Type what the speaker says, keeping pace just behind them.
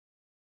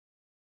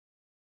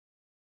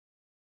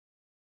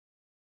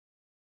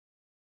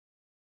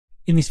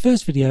In this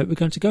first video, we're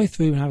going to go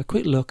through and have a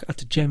quick look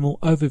at a general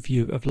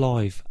overview of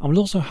Live, and we'll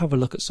also have a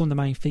look at some of the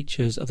main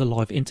features of the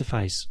Live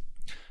interface.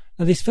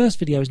 Now, this first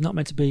video is not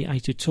meant to be a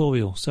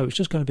tutorial, so it's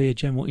just going to be a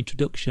general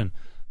introduction,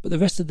 but the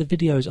rest of the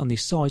videos on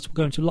this site will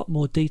go into a lot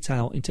more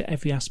detail into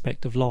every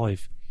aspect of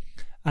Live.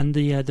 And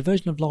the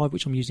version of Live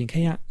which I'm using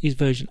here is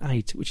version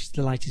 8, which is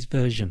the latest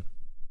version.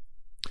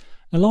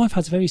 Now, Live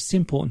has a very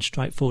simple and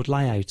straightforward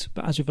layout,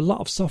 but as with a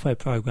lot of software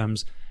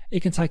programs,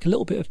 it can take a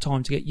little bit of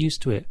time to get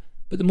used to it.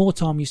 But the more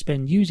time you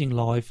spend using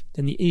Live,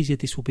 then the easier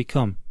this will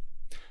become.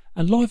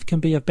 And Live can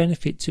be of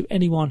benefit to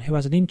anyone who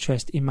has an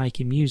interest in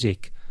making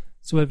music.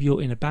 So whether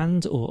you're in a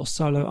band or a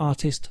solo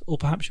artist, or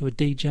perhaps you're a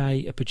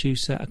DJ, a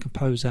producer, a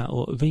composer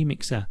or a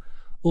remixer,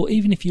 or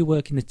even if you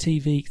work in the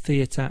TV,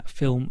 theatre,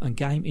 film and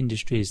game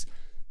industries,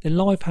 then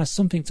Live has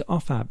something to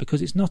offer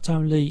because it's not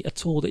only a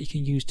tool that you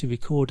can use to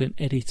record and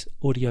edit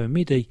audio and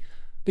MIDI,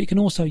 but you can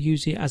also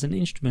use it as an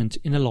instrument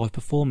in a live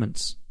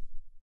performance.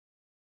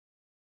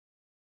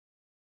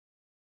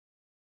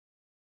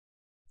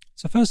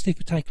 So firstly, if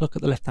we take a look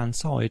at the left hand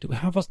side, we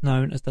have what's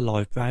known as the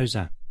Live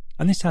browser,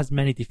 and this has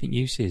many different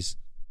uses.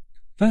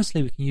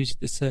 Firstly, we can use it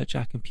to search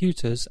our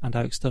computers and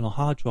our external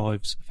hard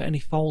drives for any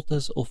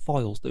folders or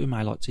files that we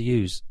may like to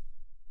use.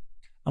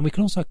 And we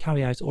can also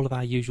carry out all of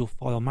our usual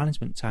file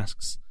management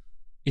tasks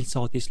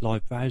inside this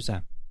Live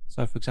browser.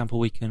 So for example,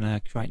 we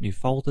can create new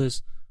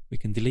folders, we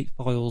can delete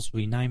files,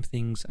 rename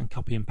things and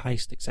copy and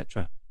paste,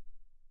 etc.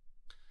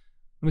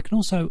 And we can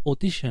also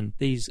audition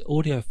these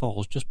audio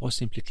files just by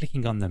simply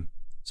clicking on them.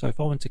 So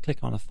if I want to click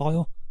on a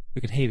file,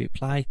 we can hear it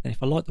play. Then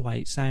if I like the way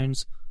it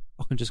sounds,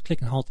 I can just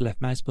click and hold the left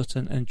mouse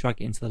button and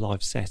drag it into the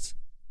Live set.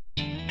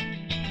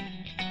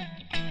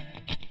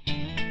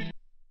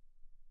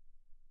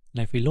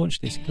 Now if we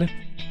launch this clip,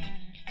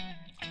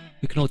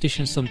 we can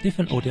audition some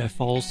different audio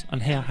files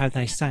and hear how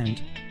they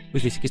sound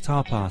with this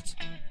guitar part.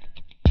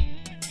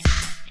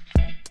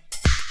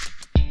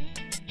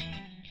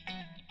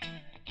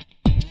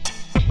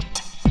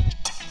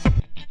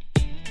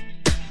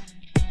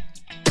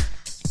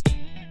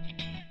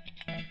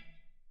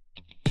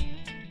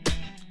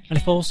 And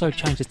if I also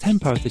change the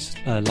tempo of this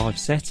Live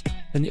set,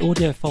 then the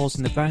audio files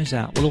in the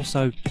browser will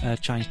also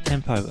change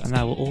tempo and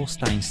they will all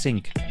stay in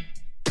sync.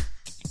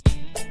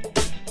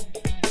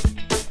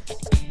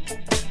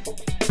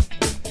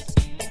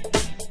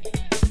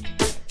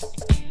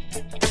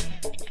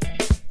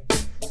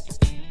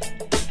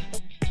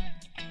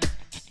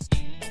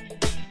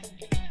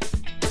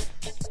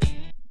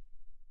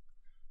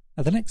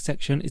 Now the next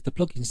section is the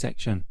plugin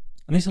section.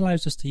 And this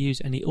allows us to use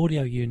any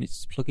audio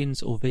units,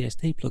 plugins or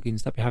VST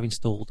plugins that we have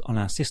installed on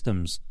our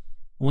systems.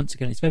 And once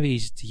again, it's very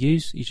easy to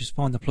use. You just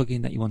find the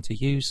plugin that you want to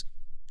use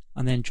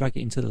and then drag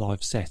it into the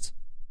Live set.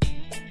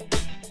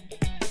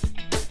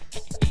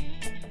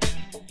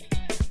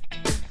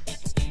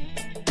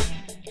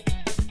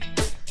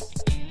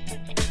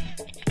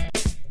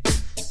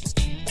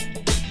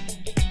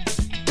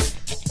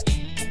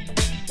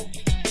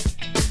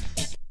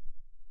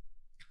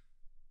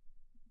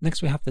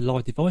 Next we have the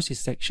Live devices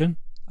section.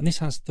 And this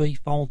has three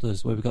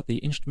folders where we've got the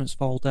instruments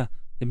folder,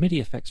 the MIDI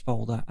effects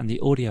folder and the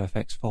audio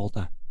effects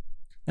folder.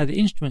 Now the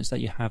instruments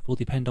that you have will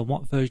depend on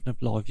what version of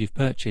Live you've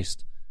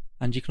purchased,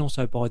 and you can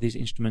also buy these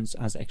instruments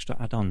as extra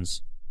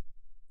add-ons.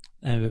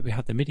 We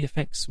have the MIDI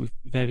effects with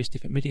various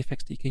different MIDI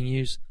effects that you can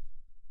use,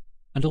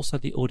 and also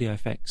the audio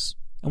effects.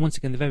 And once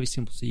again, they're very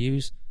simple to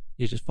use.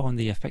 You just find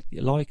the effect that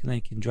you like and then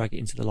you can drag it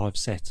into the Live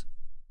set.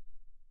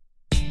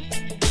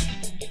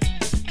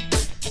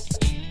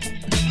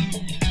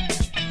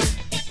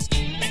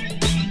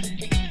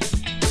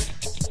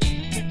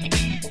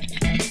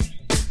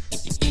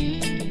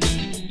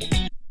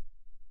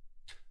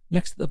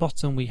 Next at the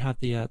bottom we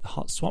have the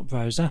hot swap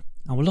browser,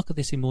 and we'll look at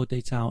this in more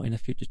detail in a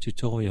future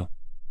tutorial.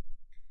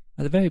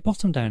 At the very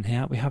bottom down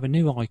here we have a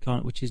new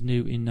icon which is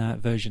new in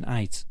version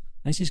 8,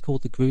 and this is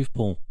called the groove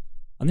pool,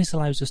 and this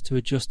allows us to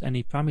adjust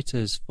any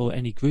parameters for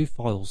any groove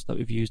files that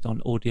we've used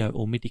on audio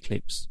or MIDI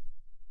clips.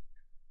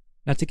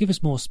 Now to give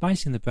us more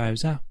space in the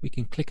browser, we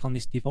can click on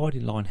this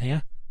dividing line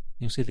here.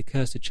 You'll see the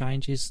cursor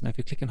changes. Now if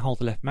we click and hold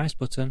the left mouse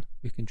button,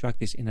 we can drag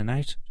this in and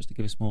out just to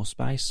give us more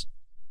space.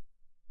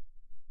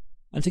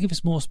 And to give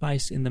us more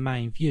space in the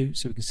main view,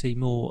 so we can see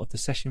more of the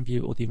session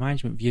view or the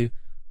arrangement view,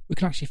 we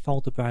can actually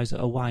fold the browser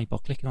away by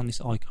clicking on this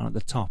icon at the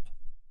top,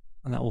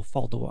 and that will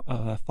fold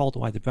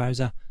away the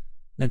browser.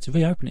 Then to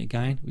reopen it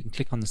again, we can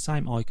click on the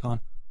same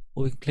icon,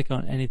 or we can click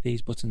on any of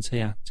these buttons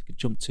here to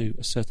jump to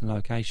a certain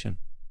location.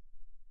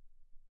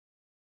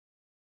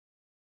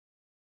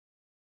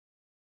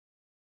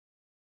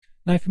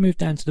 Now if we move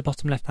down to the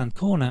bottom left hand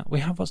corner, we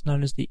have what's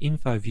known as the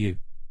info view.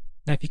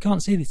 Now if you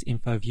can't see this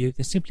info view,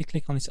 then simply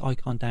click on this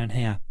icon down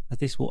here, as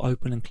this will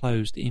open and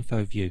close the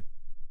info view.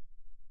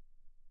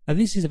 Now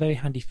this is a very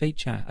handy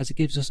feature as it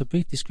gives us a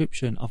brief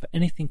description of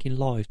anything in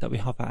Live that we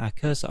hover our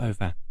cursor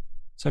over.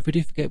 So if we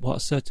do forget what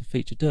a certain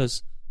feature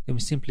does, then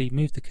we simply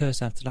move the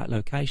cursor to that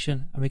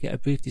location and we get a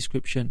brief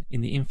description in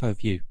the info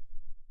view.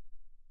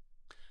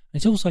 And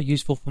it's also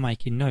useful for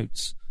making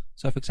notes.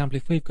 So for example,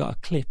 if we've got a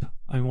clip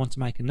and we want to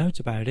make a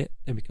note about it,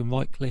 then we can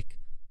right click,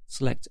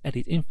 select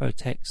Edit Info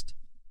Text,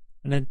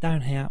 and then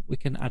down here we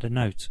can add a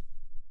note.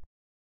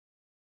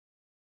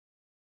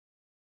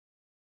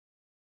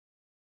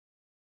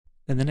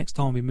 Then the next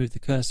time we move the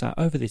cursor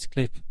over this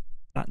clip,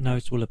 that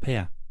note will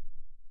appear.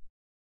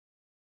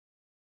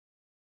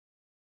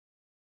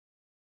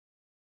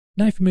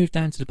 Now if we move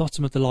down to the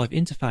bottom of the live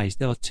interface,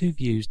 there are two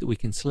views that we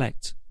can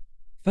select.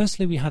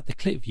 Firstly, we have the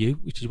clip view,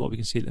 which is what we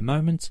can see at the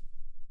moment.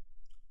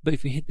 But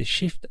if we hit the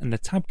Shift and the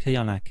Tab key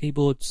on our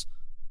keyboards,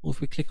 or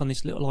if we click on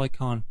this little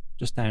icon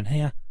just down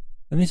here,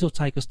 then this will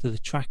take us to the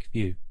track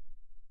view.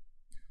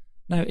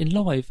 Now in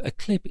live, a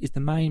clip is the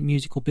main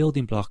musical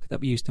building block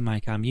that we use to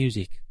make our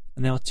music.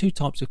 And there are two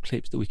types of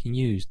clips that we can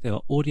use. There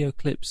are audio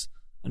clips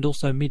and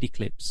also MIDI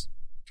clips.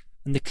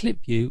 And the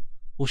clip view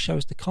will show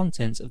us the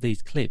contents of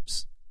these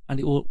clips, and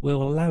it will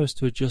allow us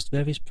to adjust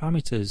various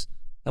parameters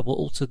that will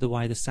alter the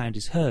way the sound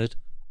is heard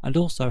and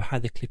also how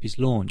the clip is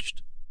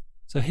launched.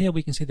 So here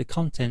we can see the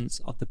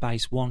contents of the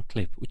base 1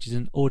 clip, which is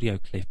an audio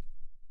clip.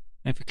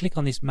 Now if we click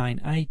on this main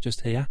A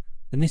just here,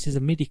 then this is a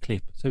MIDI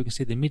clip, so we can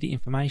see the MIDI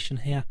information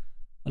here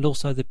and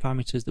also the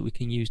parameters that we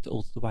can use to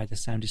alter the way the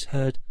sound is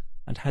heard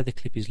and how the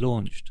clip is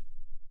launched.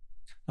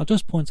 I'll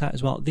just point out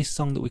as well, this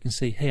song that we can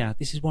see here,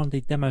 this is one of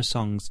the demo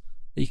songs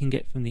that you can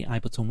get from the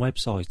Ableton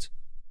website.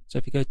 So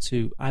if you go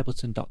to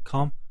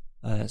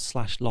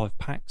ableton.com/live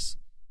packs,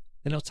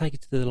 then it'll take you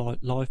to the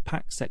live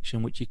pack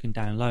section which you can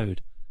download,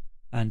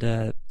 and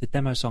the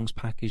demo songs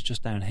pack is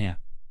just down here.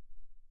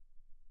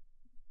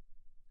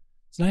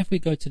 So now if we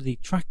go to the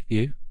track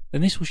view,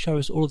 then this will show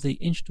us all of the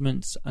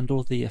instruments and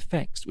all of the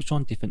effects which are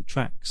on different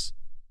tracks.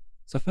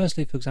 So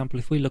firstly, for example,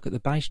 if we look at the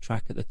bass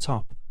track at the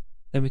top,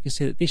 then we can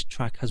see that this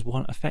track has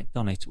one effect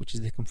on it, which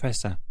is the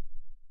compressor.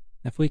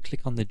 Now if we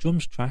click on the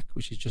drums track,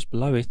 which is just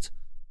below it,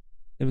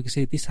 then we can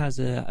see this has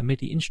a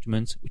MIDI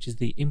instrument, which is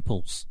the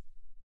impulse.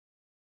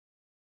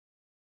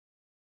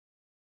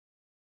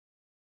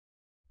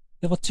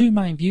 There are two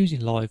main views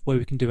in live where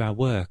we can do our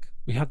work.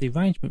 We have the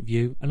arrangement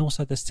view and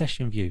also the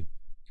session view.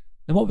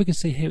 Now what we can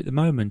see here at the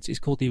moment is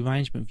called the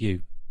arrangement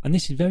view, and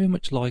this is very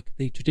much like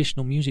the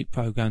traditional music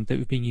program that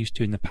we've been used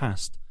to in the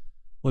past,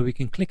 where we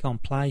can click on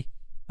play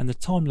and the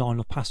timeline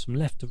will pass from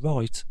left to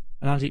right,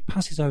 and as it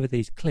passes over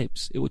these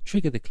clips it will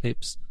trigger the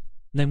clips,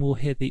 and then we'll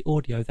hear the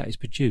audio that is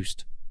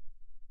produced.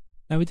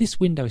 Now with this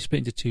window split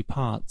into two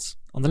parts.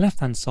 On the left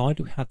hand side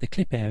we have the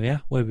clip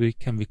area where we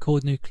can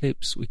record new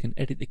clips, we can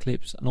edit the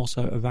clips and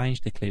also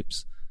arrange the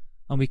clips,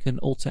 and we can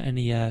alter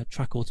any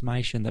track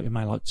automation that we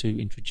may like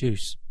to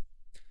introduce.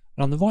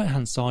 And on the right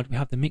hand side we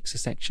have the mixer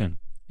section,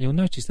 and you'll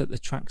notice that the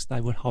tracks,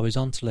 they run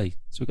horizontally.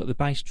 So we've got the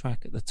bass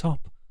track at the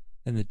top,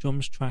 then the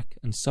drums track,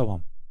 and so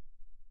on.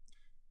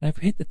 Now if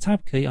we hit the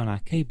Tab key on our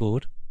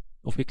keyboard,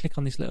 or if we click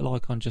on this little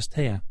icon just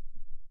here,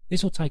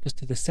 this will take us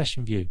to the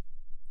session view,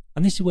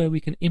 and this is where we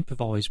can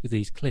improvise with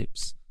these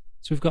clips.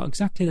 So we've got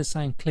exactly the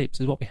same clips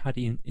as what we had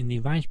in the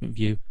arrangement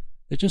view,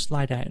 they're just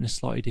laid out in a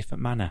slightly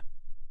different manner,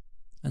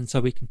 and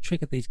so we can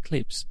trigger these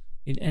clips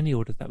in any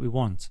order that we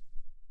want.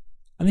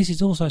 And this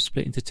is also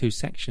split into two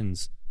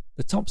sections.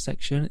 The top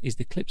section is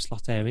the clip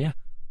slot area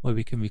where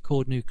we can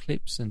record new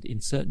clips and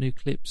insert new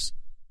clips,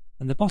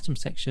 and the bottom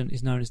section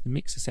is known as the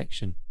mixer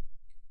section.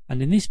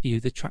 And in this view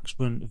the tracks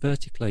run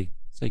vertically,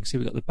 so you can see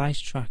we've got the bass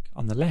track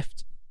on the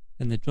left,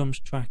 then the drums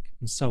track,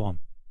 and so on.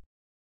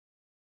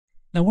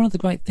 Now one of the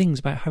great things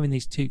about having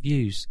these two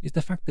views is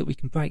the fact that we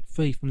can break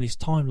free from this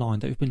timeline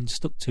that we've been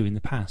stuck to in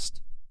the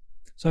past.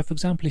 So for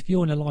example, if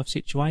you're in a live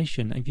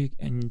situation and you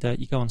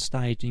go on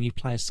stage and you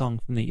play a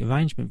song from the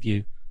arrangement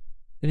view,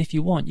 then if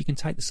you want you can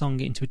take the song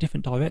into a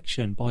different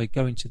direction by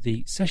going to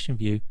the session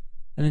view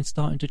and then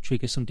starting to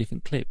trigger some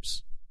different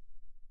clips.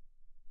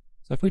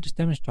 So if we just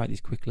demonstrate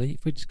this quickly,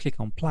 if we just click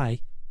on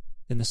play,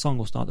 then the song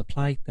will start to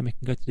play, then we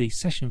can go to the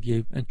session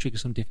view and trigger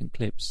some different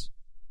clips.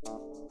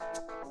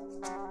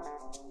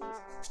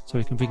 So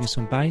we can bring in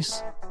some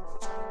bass,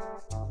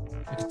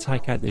 we can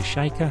take out the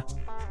shaker,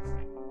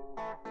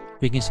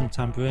 bring in some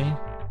tambourine,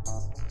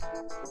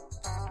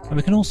 and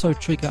we can also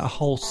trigger a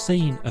whole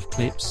scene of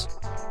clips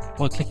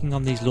by clicking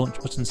on these launch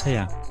buttons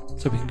here.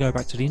 So we can go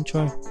back to the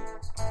intro,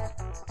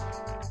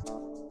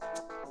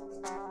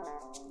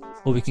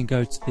 or we can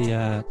go to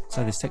the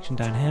say this section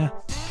down here,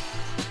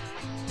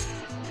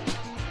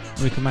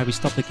 and we can maybe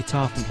stop the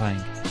guitar from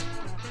playing.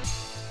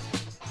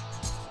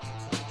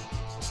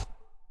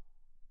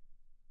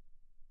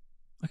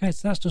 Okay,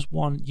 so that's just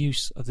one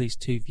use of these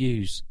two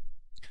views.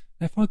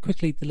 Now if I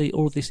quickly delete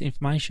all of this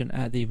information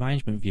out of the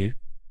arrangement view,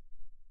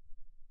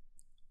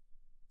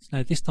 so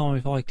now this time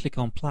if I click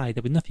on play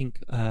there'll be nothing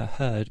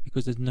heard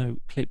because there's no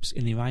clips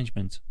in the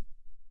arrangement.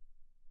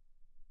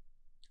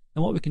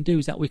 And what we can do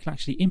is that we can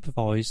actually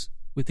improvise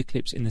with the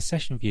clips in the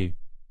session view.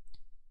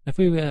 Now if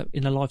we were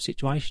in a live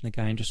situation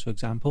again, just for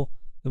example,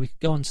 then we could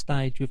go on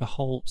stage with a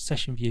whole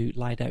session view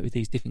laid out with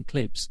these different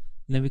clips,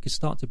 and then we could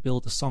start to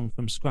build a song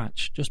from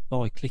scratch just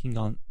by clicking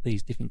on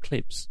these different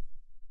clips.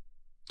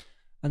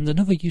 And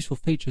another useful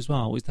feature as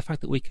well is the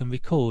fact that we can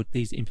record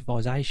these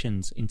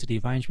improvisations into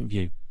the arrangement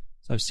view.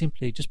 So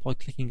simply just by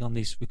clicking on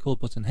this record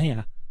button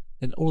here,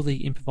 then all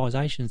the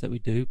improvisations that we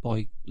do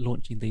by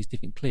launching these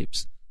different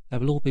clips, they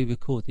will all be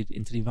recorded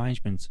into the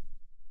arrangement.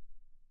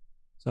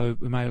 So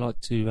we may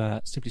like to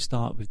simply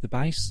start with the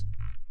bass,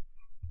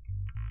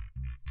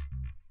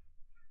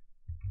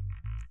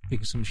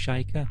 pick some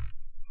shaker,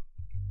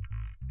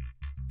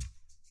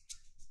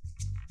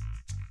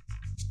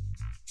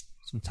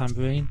 some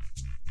tambourine,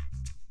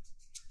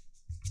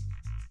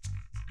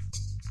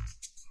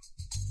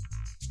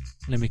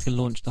 and then we can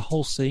launch the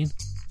whole scene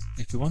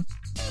if we want.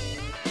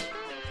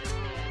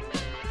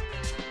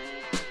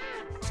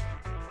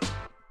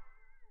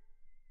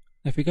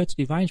 Now if we go to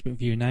the arrangement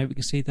view now, we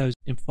can see those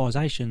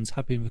improvisations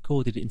have been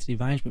recorded into the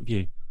arrangement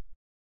view.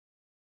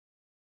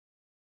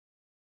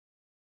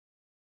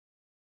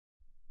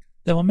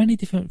 There are many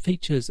different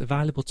features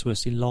available to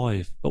us in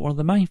Live, but one of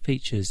the main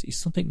features is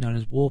something known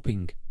as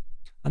warping.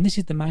 And this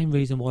is the main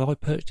reason why I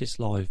purchased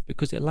Live,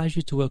 because it allows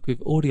you to work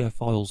with audio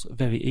files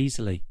very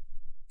easily.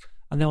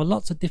 And there are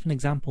lots of different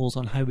examples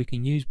on how we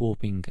can use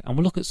warping, and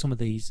we'll look at some of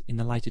these in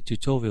the later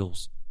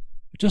tutorials.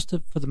 But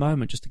for the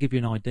moment, just to give you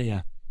an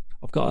idea,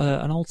 I've got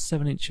an old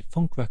 7-inch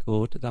funk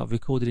record that I've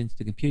recorded into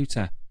the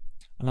computer,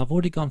 and I've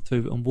already gone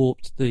through and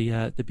warped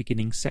the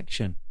beginning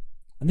section.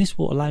 And this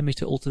will allow me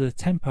to alter the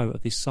tempo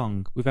of this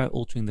song without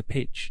altering the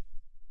pitch.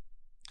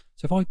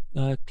 So if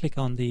I click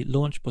on the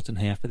launch button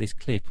here for this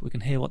clip, we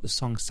can hear what the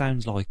song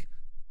sounds like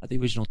at the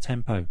original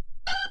tempo.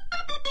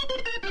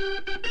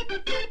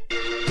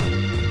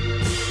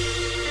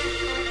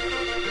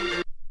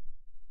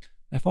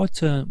 Now if I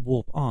turn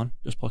warp on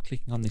just by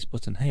clicking on this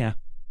button here,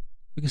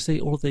 we can see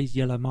all of these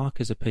yellow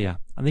markers appear,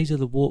 and these are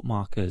the warp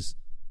markers,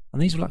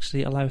 and these will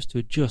actually allow us to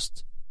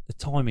adjust the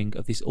timing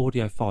of this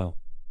audio file.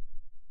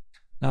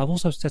 Now I've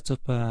also set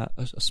up a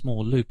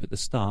small loop at the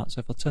start, so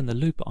if I turn the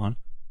loop on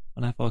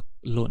and if I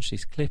launch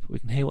this clip, we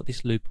can hear what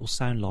this loop will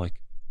sound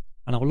like.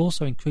 And I will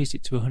also increase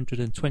it to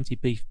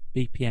 120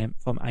 BPM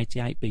from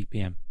 88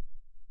 BPM.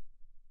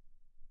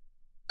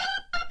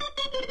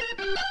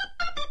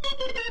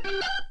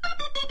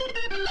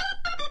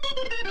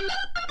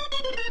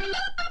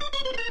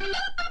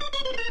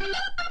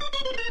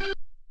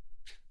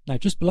 Now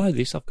just below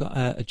this I've got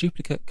a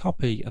duplicate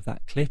copy of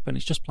that clip, and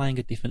it's just playing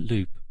a different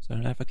loop. So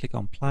now if I click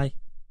on play,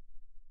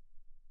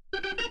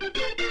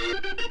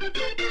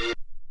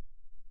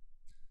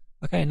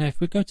 okay, now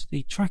if we go to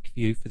the track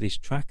view for this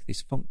track,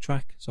 this funk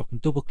track, so I can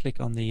double click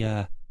on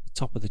the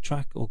top of the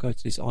track or go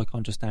to this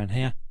icon just down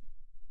here,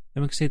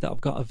 then we can see that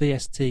I've got a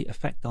VST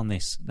effect on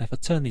this. Now if I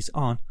turn this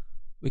on,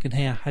 we can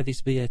hear how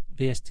this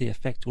VST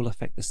effect will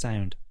affect the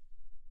sound.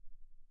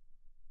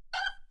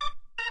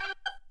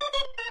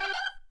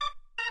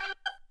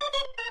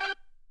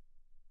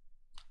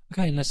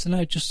 Okay, so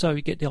now just so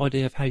you get the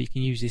idea of how you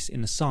can use this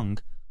in a song,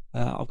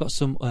 I've got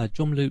some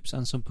drum loops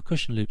and some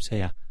percussion loops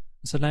here.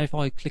 So now if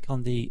I click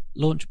on the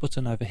launch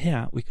button over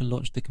here, we can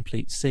launch the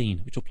complete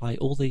scene, which will play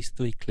all these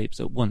 3 clips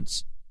at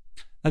once.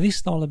 Now this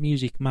style of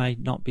music may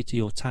not be to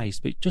your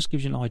taste, but it just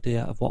gives you an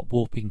idea of what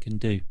warping can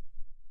do.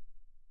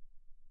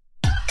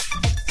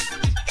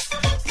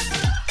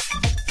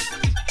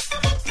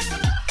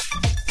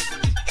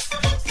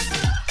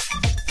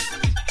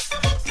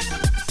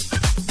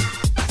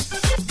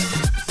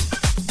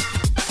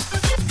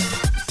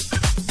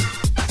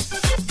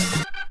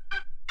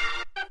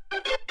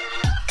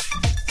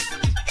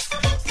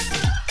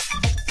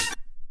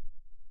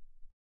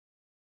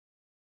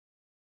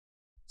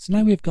 So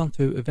now we've gone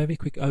through a very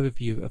quick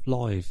overview of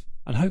Live,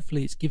 and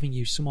hopefully it's giving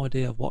you some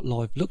idea of what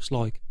Live looks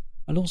like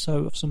and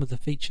also of some of the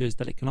features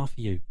that it can offer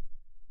you.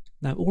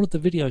 Now all of the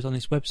videos on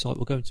this website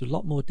will go into a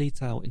lot more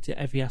detail into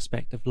every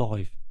aspect of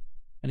Live,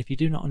 and if you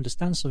do not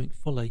understand something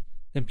fully,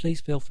 then please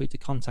feel free to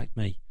contact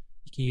me.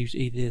 You can use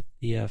either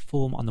the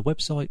form on the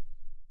website,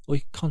 or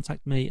you can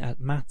contact me at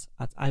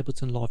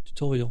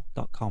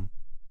matt@abletonlivetutorial.com.